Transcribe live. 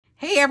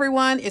Hey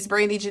everyone, it's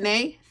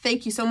Brandijanei.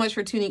 Thank you so much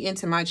for tuning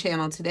into my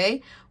channel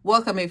today.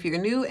 Welcome if you're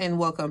new and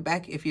welcome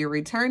back if you're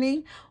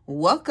returning.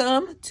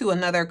 Welcome to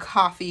another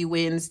Coffee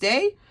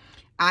Wednesday.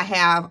 I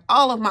have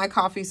all of my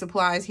coffee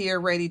supplies here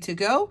ready to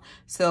go,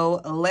 so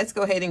let's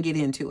go ahead and get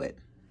into it.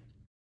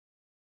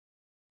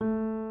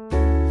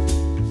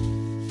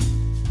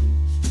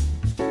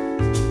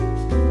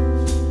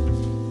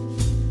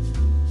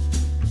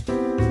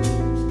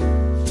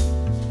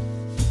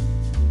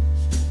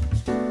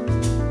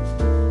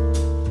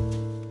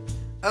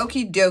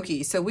 Okie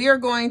dokie. So we are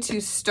going to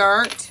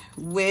start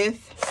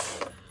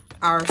with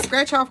our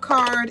scratch off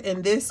card,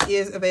 and this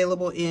is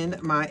available in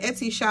my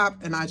Etsy shop,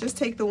 and I just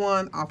take the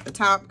one off the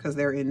top because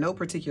they're in no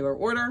particular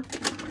order.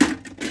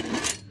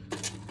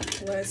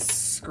 Let's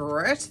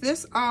scratch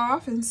this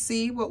off and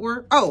see what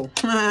we're,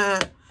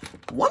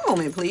 one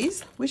moment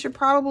please. We should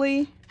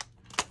probably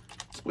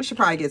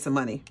get some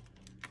money.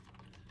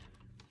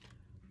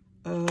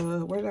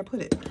 Where did I put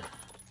it?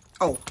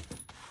 Oh.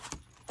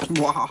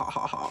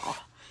 Wow.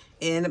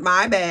 In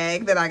my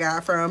bag that I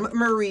got from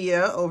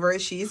Maria over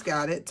at She's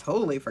Got It.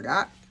 Totally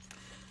forgot.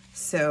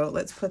 So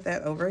let's put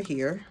that over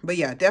here. But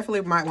yeah,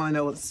 definitely might want to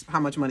know how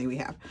much money we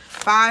have.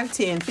 5,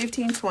 10,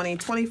 15, 20,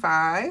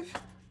 25,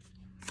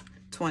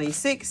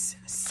 26,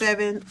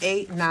 7,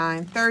 8,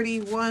 9, 30,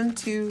 1,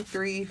 2,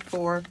 3,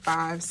 4,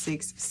 5,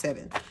 6,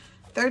 7.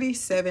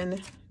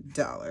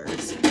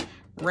 $37.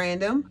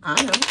 Random.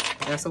 I know.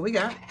 That's what we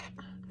got.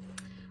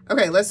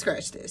 Okay, let's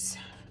scratch this.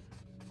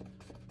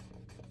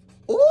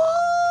 Ooh.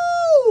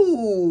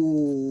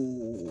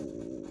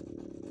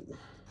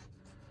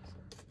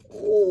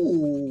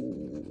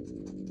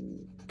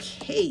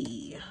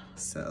 Okay,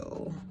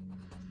 so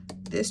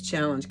this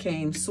challenge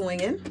came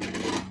swinging.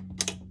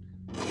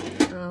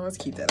 Let's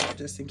keep that up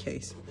just in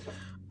case.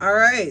 All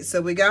right,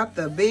 so we got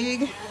the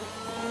big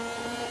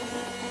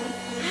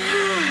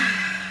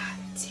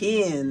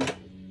 10.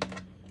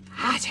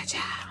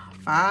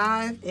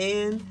 5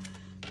 and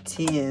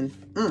 10.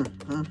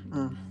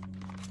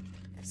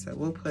 So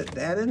we'll put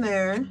that in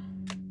there,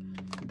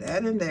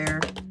 that in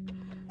there.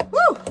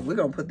 Woo, we're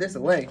gonna put this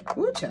away.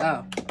 Woo,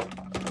 child.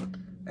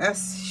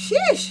 That's,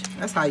 sheesh,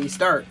 that's how you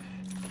start.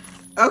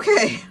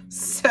 Okay,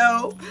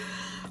 so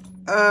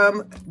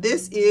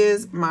this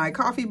is my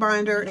coffee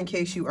binder in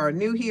case you are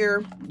new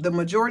here. The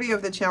majority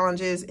of the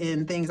challenges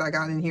and things I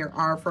got in here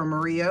are from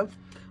Maria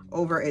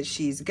over at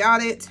She's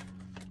Got It.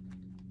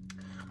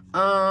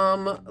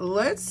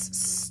 Let's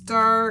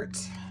start.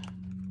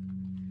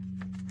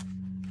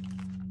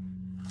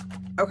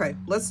 Okay,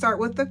 let's start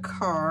with the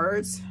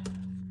cards.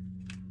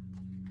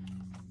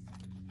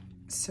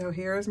 So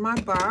here's my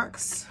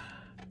box.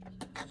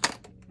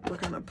 We're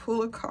gonna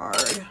pull a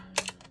card.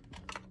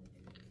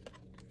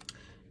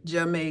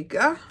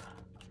 Jamaica.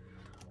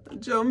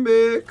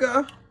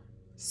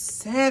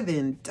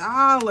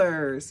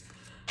 $7.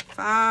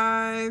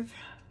 5.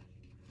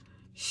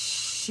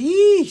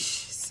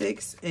 Sheesh.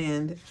 6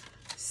 and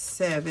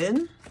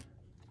 7.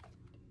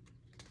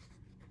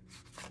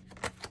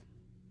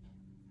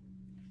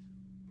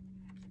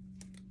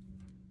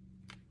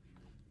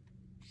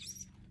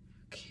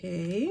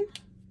 Okay,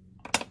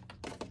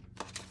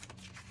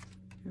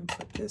 and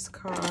put this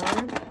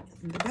card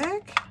in the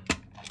back.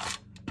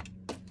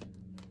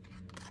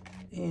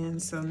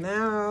 And so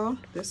now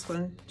this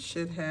one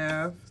should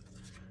have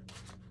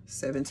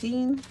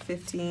 17,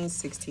 15,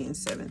 16,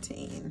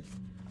 17.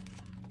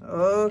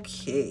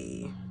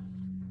 Okay.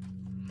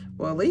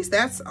 Well, at least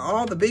that's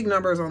all the big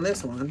numbers on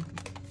this one.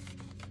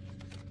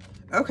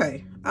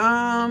 Okay.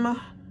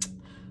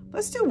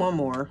 Let's do one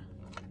more.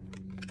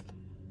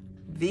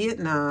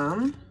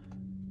 Vietnam.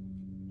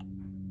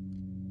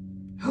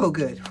 Oh,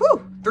 good.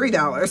 Whew,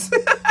 $3.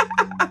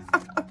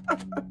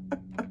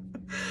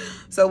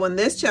 So when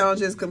this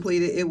challenge is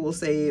completed, it will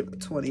save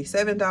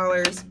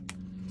 $27.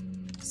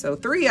 So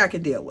 3 I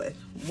can deal with.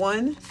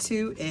 1,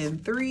 2,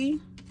 and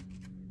 3.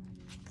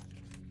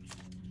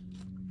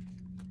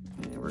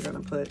 And we're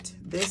going to put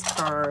this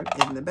card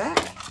in the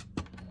back.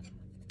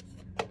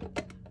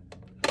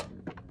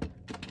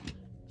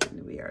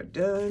 And we are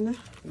done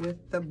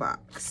with the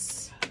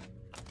box.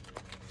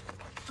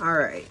 All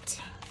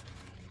right.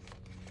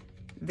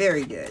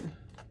 Very good.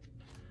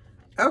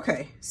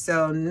 Okay,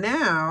 so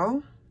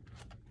now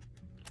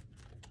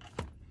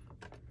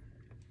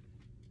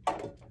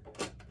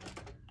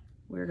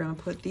we're gonna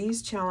put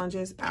these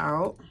challenges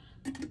out.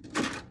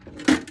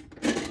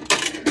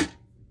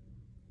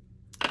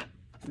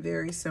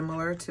 Very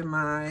similar to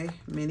my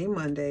mini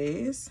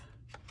Mondays.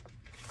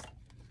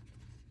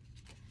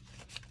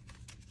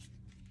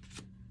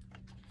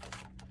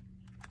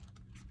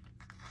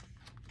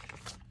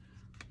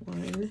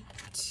 One,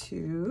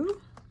 2,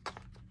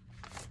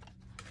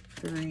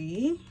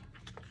 3,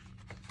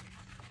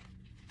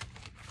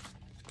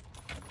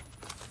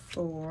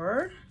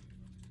 4.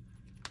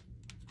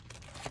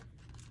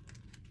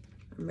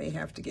 I may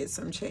have to get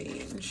some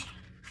change.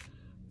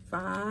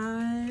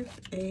 5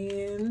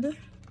 and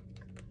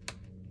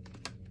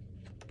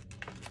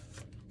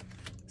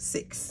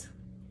 6.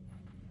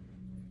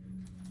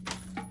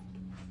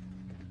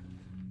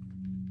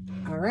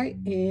 right,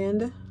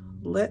 and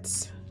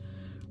let's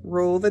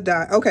roll the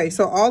die. Okay,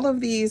 so all of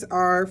these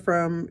are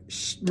from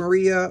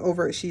Maria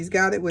over at She's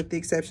Got It, with the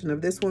exception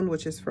of this one,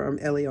 which is from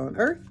Ellie on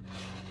Earth.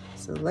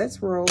 So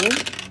let's roll.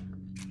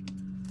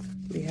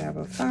 We have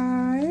a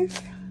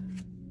 5,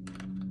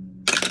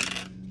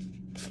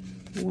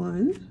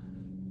 1,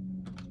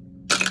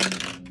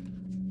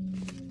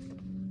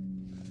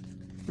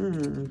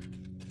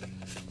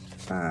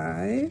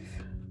 5.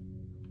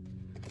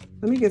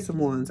 Let me get some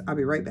ones. I'll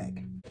be right back.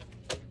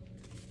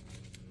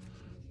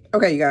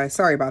 Okay, you guys,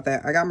 sorry about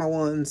that. I got my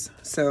ones,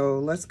 so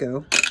let's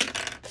go.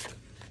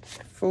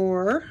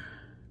 4,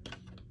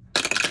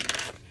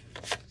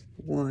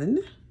 1,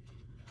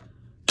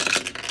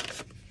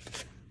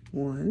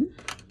 1.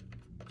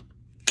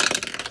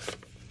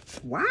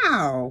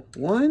 Wow,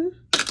 1,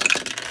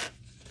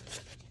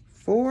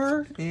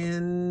 4,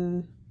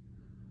 and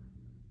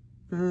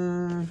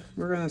we're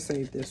gonna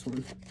save this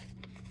one.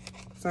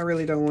 So I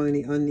really don't want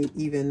any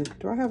uneven.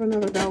 Do I have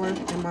another dollar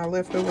in my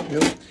leftover?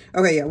 Nope.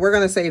 Okay, yeah, we're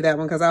gonna save that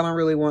one because I don't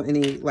really want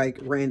any like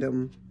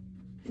random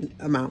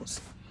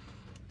amounts.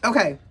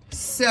 Okay,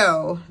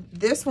 so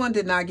this one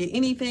did not get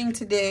anything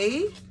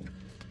today.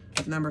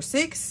 Number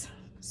 6.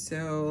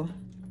 So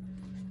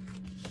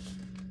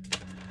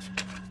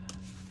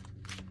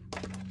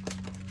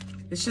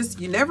it's just,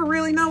 you never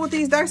really know what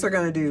these dice are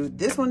gonna do.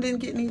 This one didn't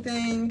get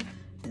anything,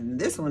 and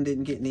this one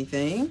didn't get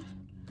anything.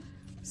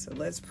 So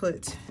let's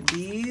put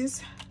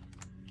these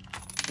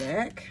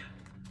back.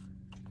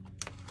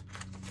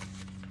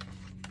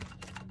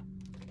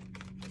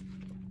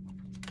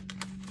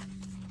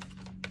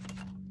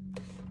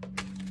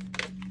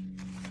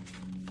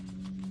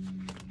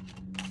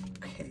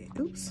 Okay,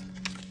 oops.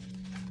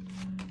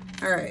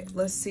 All right,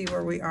 let's see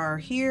where we are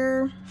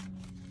here.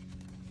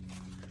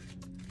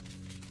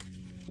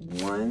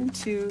 1,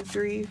 2,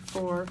 3,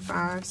 4,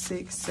 5,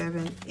 6,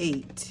 7,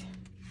 8.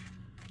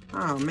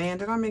 Oh man,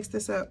 did I mix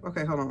this up?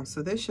 Okay, hold on.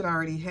 So this should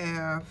already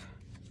have,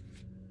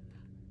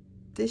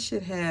 this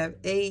should have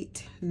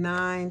 8,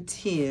 9,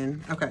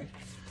 10. Okay,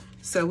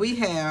 so we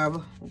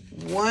have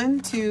 1,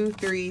 2,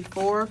 3,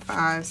 4,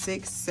 5,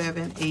 6,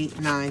 7, 8,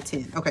 9,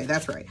 10. Okay,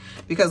 that's right.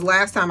 Because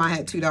last time I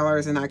had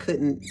 $2 and I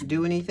couldn't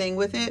do anything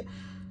with it.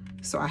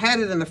 So I had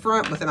it in the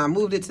front, but then I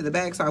moved it to the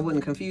back so I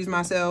wouldn't confuse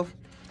myself.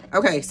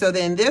 Okay, so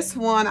then this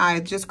one,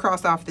 I just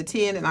crossed off the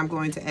 10 and I'm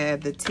going to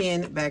add the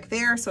 10 back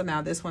there. So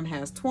now this one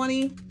has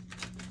 20.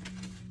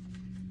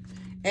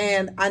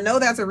 And I know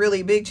that's a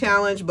really big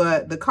challenge,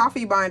 but the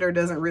coffee binder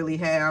doesn't really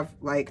have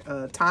like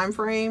a time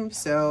frame.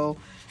 So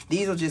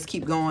these will just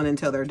keep going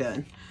until they're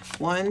done.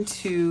 1,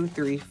 2,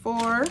 3,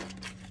 4.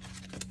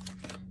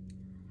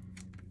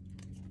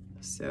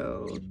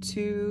 So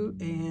 2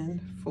 and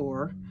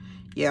 4.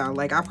 Yeah,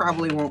 like I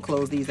probably won't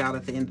close these out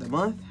at the end of the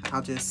month.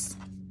 I'll just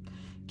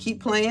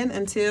keep playing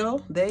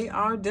until they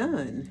are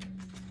done.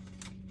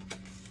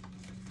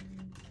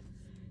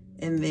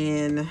 And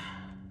then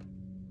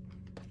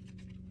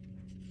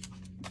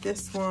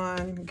this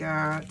one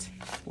got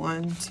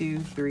 1, 2,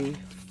 3,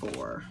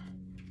 4.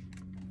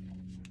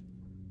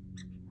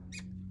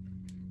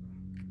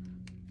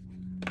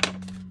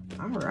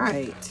 All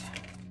right.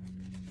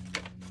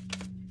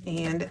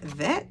 And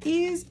that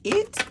is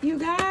it, you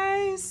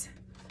guys.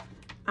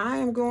 I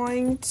am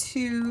going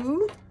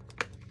to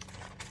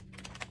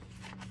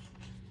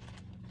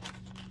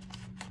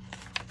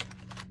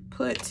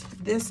put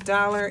this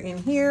dollar in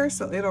here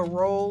so it'll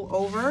roll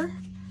over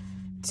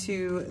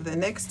to the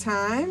next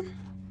time.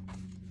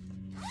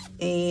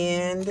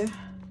 And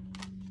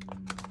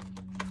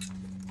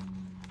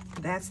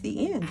that's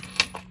the end.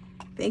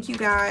 Thank you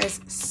guys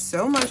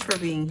so much for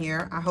being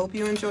here. I hope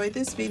you enjoyed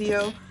this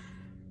video.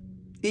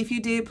 If you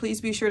did,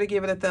 please be sure to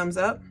give it a thumbs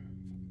up.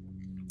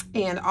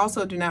 And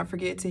also do not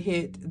forget to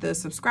hit the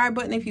subscribe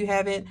button if you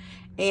haven't,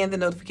 and the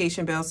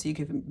notification bell so you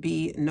can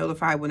be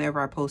notified whenever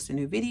I post a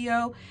new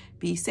video.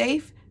 Be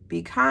safe,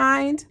 be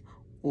kind,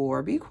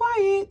 or be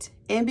quiet,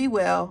 and be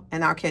well,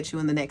 and I'll catch you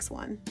in the next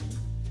one.